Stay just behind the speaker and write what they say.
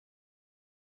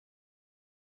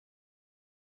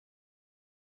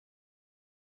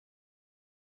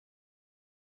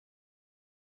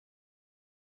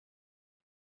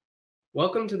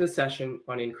Welcome to the session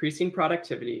on increasing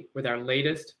productivity with our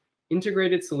latest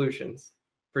integrated solutions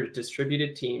for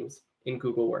distributed teams in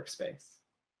Google Workspace.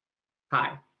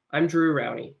 Hi, I'm Drew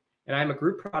Rowny, and I'm a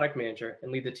group product manager and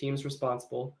lead the teams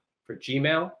responsible for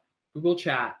Gmail, Google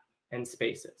Chat, and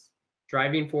Spaces,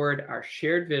 driving forward our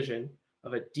shared vision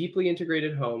of a deeply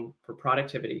integrated home for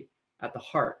productivity at the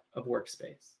heart of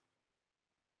Workspace.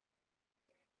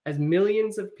 As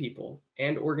millions of people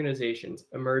and organizations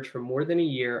emerge from more than a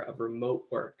year of remote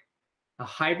work, a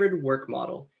hybrid work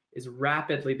model is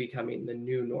rapidly becoming the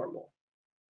new normal.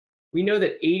 We know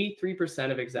that 83%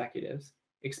 of executives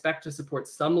expect to support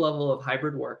some level of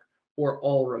hybrid work or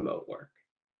all remote work.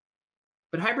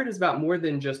 But hybrid is about more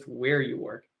than just where you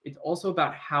work. It's also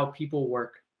about how people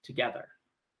work together.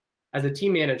 As a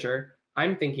team manager,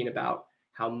 I'm thinking about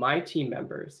how my team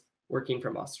members working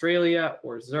from Australia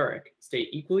or Zurich stay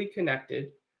equally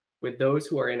connected with those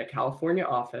who are in a California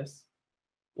office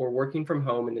or working from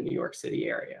home in the New York City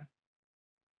area.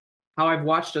 How I've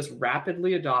watched us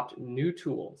rapidly adopt new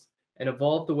tools and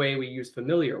evolve the way we use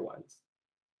familiar ones.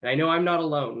 And I know I'm not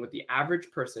alone, with the average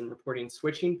person reporting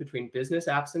switching between business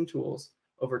apps and tools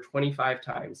over 25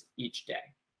 times each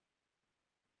day.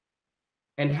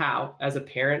 And how, as a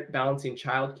parent balancing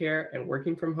childcare and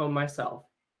working from home myself,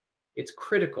 it's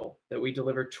critical that we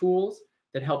deliver tools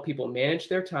that help people manage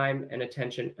their time and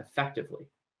attention effectively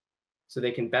so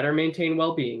they can better maintain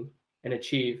well-being and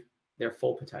achieve their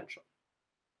full potential.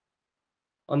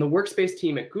 On the Workspace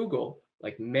team at Google,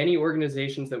 like many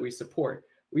organizations that we support,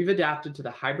 we've adapted to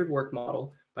the hybrid work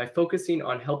model by focusing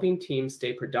on helping teams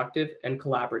stay productive and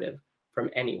collaborative from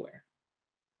anywhere.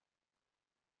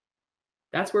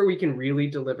 That's where we can really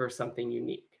deliver something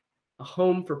unique, a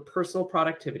home for personal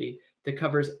productivity that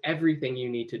covers everything you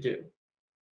need to do.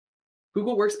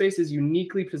 Google Workspace is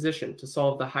uniquely positioned to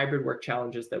solve the hybrid work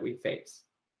challenges that we face.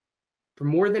 For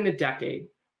more than a decade,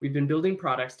 we've been building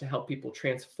products to help people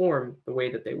transform the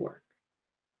way that they work.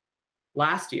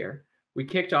 Last year, we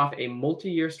kicked off a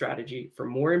multi-year strategy for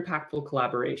more impactful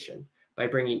collaboration by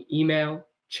bringing email,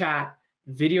 chat,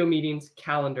 video meetings,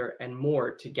 calendar, and more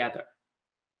together.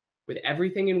 With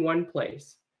everything in one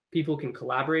place, people can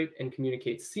collaborate and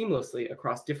communicate seamlessly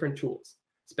across different tools,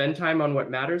 spend time on what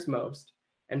matters most,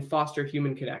 and foster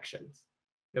human connections,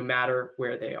 no matter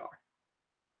where they are.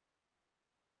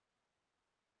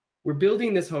 We're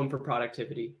building this home for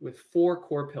productivity with 4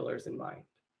 core pillars in mind.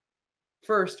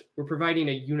 First, we're providing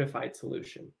a unified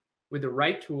solution with the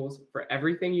right tools for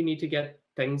everything you need to get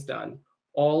things done,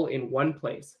 all in one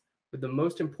place, with the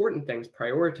most important things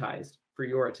prioritized for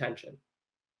your attention.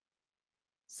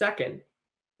 Second,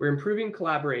 we're improving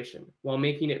collaboration while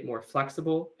making it more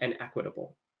flexible and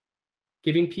equitable,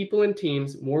 giving people and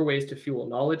teams more ways to fuel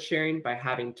knowledge sharing by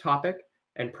having topic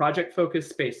and project-focused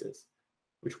spaces,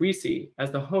 which we see as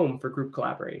the home for group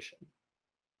collaboration.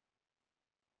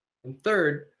 And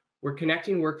third, we're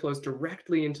connecting workflows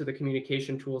directly into the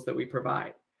communication tools that we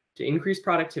provide to increase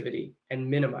productivity and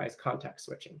minimize context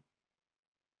switching.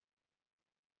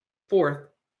 Fourth,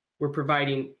 we're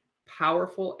providing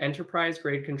powerful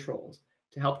enterprise-grade controls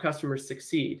to help customers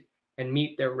succeed and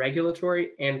meet their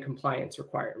regulatory and compliance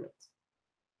requirements.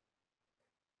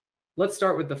 Let's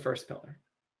start with the first pillar.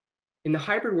 In the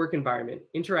hybrid work environment,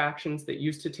 interactions that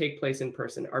used to take place in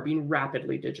person are being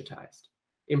rapidly digitized.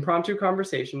 Impromptu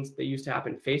conversations that used to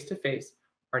happen face-to-face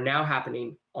are now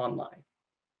happening online.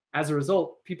 As a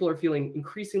result, people are feeling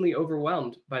increasingly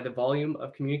overwhelmed by the volume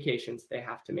of communications they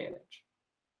have to manage.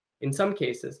 In some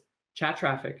cases, chat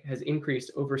traffic has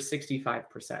increased over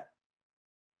 65%.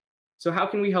 So how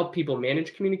can we help people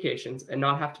manage communications and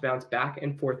not have to bounce back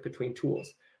and forth between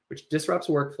tools, which disrupts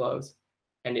workflows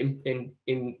and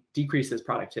decreases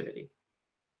productivity?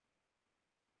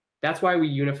 That's why we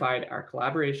unified our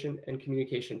collaboration and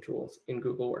communication tools in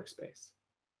Google Workspace.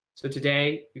 So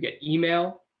today, you get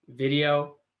email,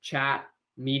 video, chat,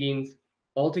 meetings,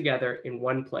 all together in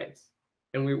one place,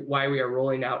 and why we are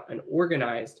rolling out an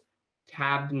organized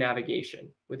tabbed navigation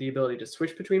with the ability to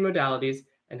switch between modalities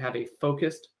and have a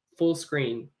focused, full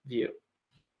screen view.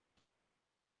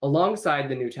 Alongside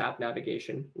the new tab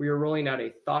navigation, we are rolling out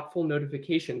a thoughtful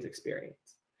notifications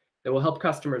experience that will help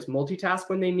customers multitask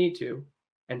when they need to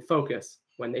and focus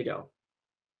when they don't.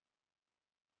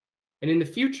 And in the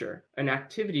future, an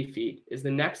activity feed is the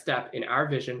next step in our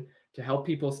vision to help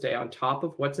people stay on top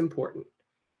of what's important,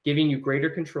 giving you greater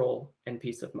control and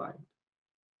peace of mind.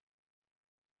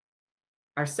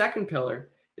 Our second pillar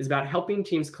is about helping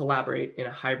teams collaborate in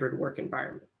a hybrid work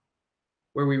environment,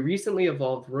 where we recently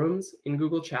evolved rooms in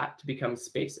Google Chat to become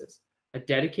spaces, a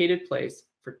dedicated place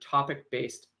for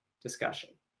topic-based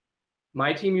discussion.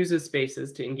 My team uses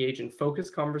spaces to engage in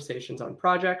focused conversations on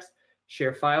projects,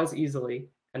 share files easily,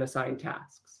 and assign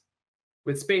tasks.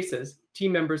 With Spaces,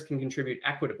 team members can contribute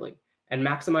equitably and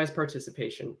maximize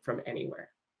participation from anywhere.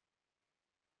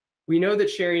 We know that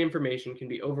sharing information can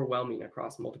be overwhelming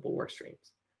across multiple work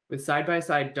streams. With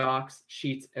side-by-side docs,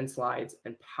 sheets, and slides,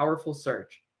 and powerful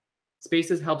search,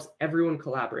 Spaces helps everyone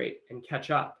collaborate and catch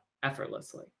up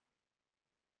effortlessly.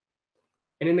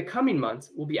 And in the coming months,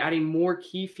 we'll be adding more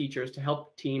key features to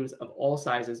help teams of all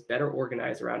sizes better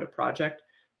organize around a project,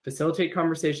 facilitate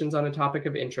conversations on a topic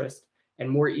of interest, and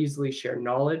more easily share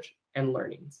knowledge and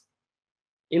learnings.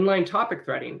 Inline topic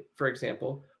threading, for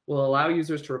example, will allow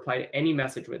users to reply to any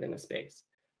message within a space,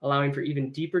 allowing for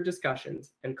even deeper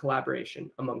discussions and collaboration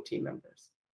among team members.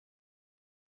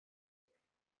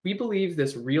 We believe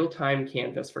this real-time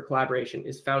canvas for collaboration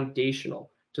is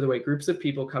foundational to the way groups of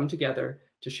people come together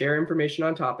to share information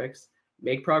on topics,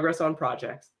 make progress on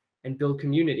projects, and build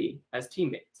community as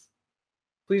teammates.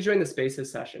 Please join the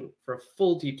Spaces session for a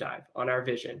full deep dive on our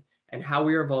vision and how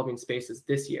we are evolving Spaces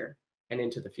this year and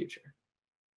into the future.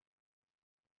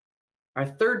 Our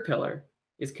third pillar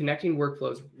is connecting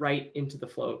workflows right into the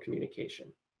flow of communication.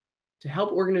 To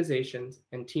help organizations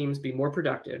and teams be more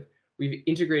productive, we've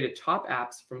integrated top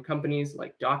apps from companies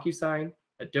like DocuSign,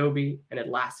 Adobe, and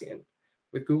Atlassian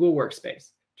with Google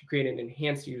Workspace to create an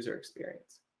enhanced user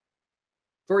experience.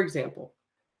 For example,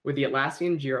 with the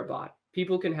Atlassian Jira bot,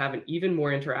 people can have an even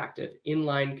more interactive,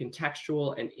 inline,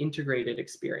 contextual, and integrated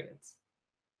experience.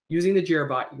 Using the Jira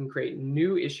bot, you can create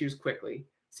new issues quickly,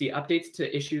 see updates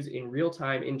to issues in real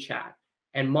time in chat,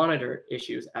 and monitor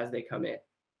issues as they come in.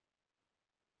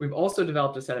 We've also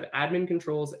developed a set of admin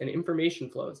controls and information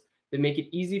flows that make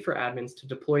it easy for admins to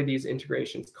deploy these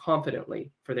integrations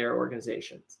confidently for their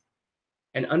organizations.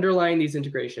 And underlying these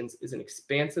integrations is an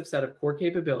expansive set of core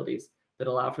capabilities that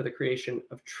allow for the creation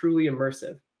of truly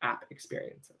immersive app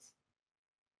experiences.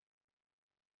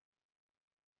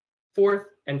 Fourth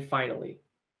and finally,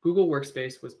 Google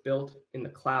Workspace was built in the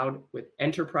cloud with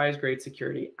enterprise-grade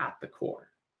security at the core.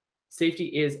 Safety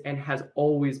is and has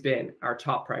always been our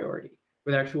top priority,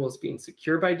 with our tools being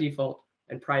secure by default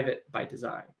and private by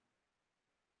design.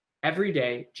 Every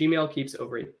day, Gmail keeps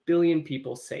over 1 billion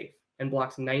people safe and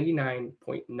blocks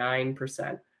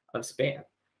 99.9% of spam.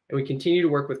 And we continue to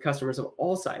work with customers of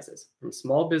all sizes, from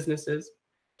small businesses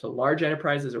to large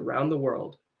enterprises around the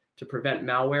world, to prevent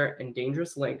malware and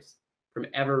dangerous links from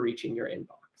ever reaching your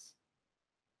inbox.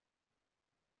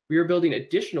 We are building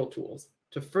additional tools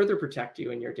to further protect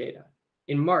you and your data.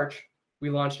 In March, we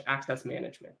launched Access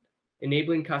Management,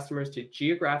 enabling customers to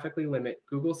geographically limit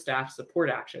Google staff support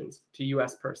actions to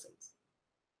US persons.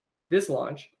 This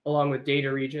launch, along with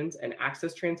data regions and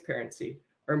access transparency,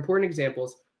 are important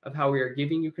examples of how we are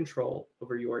giving you control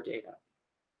over your data.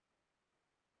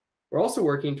 We're also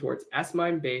working towards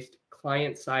S/MIME-based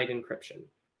client-side encryption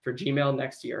for Gmail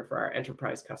next year for our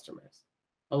enterprise customers,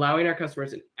 allowing our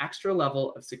customers an extra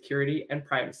level of security and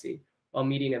privacy while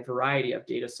meeting a variety of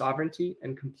data sovereignty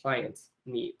and compliance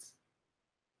needs.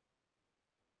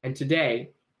 And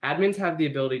today, admins have the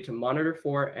ability to monitor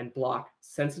for and block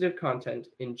sensitive content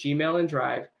in Gmail and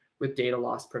Drive with data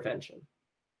loss prevention.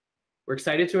 We're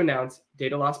excited to announce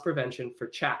data loss prevention for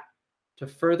chat to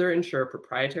further ensure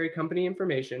proprietary company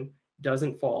information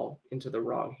doesn't fall into the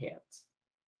wrong hands.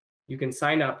 You can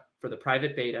sign up for the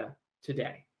private beta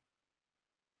today.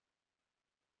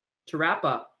 To wrap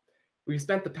up, we've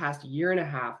spent the past 1.5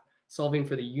 years solving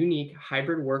for the unique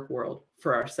hybrid work world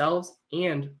for ourselves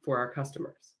and for our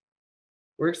customers.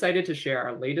 We're excited to share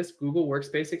our latest Google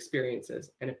Workspace experiences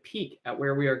and a peek at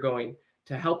where we are going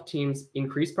to help teams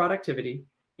increase productivity,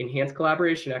 enhance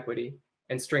collaboration equity,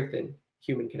 and strengthen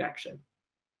human connection.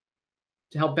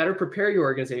 To help better prepare your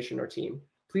organization or team,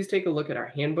 please take a look at our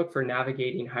Handbook for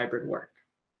Navigating Hybrid Work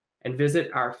and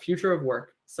visit our Future of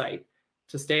Work site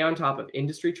to stay on top of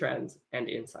industry trends and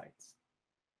insights.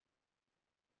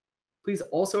 Please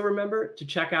also remember to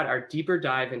check out our deeper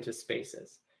dive into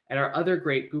Spaces and our other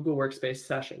great Google Workspace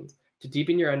sessions to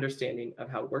deepen your understanding of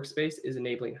how Workspace is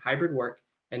enabling hybrid work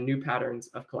and new patterns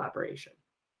of collaboration.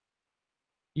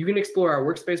 You can explore our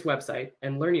Workspace website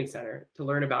and Learning Center to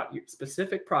learn about your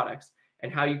specific products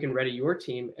and how you can ready your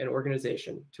team and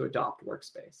organization to adopt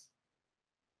Workspace.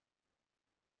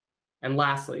 And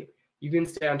lastly, you can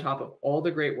stay on top of all the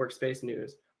great Workspace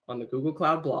news on the Google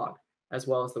Cloud blog, as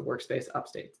well as the Workspace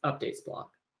updates blog.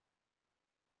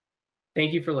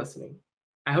 Thank you for listening.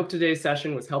 I hope today's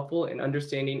session was helpful in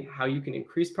understanding how you can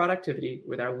increase productivity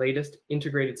with our latest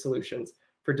integrated solutions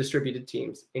for distributed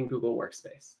teams in Google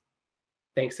Workspace.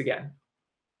 Thanks again.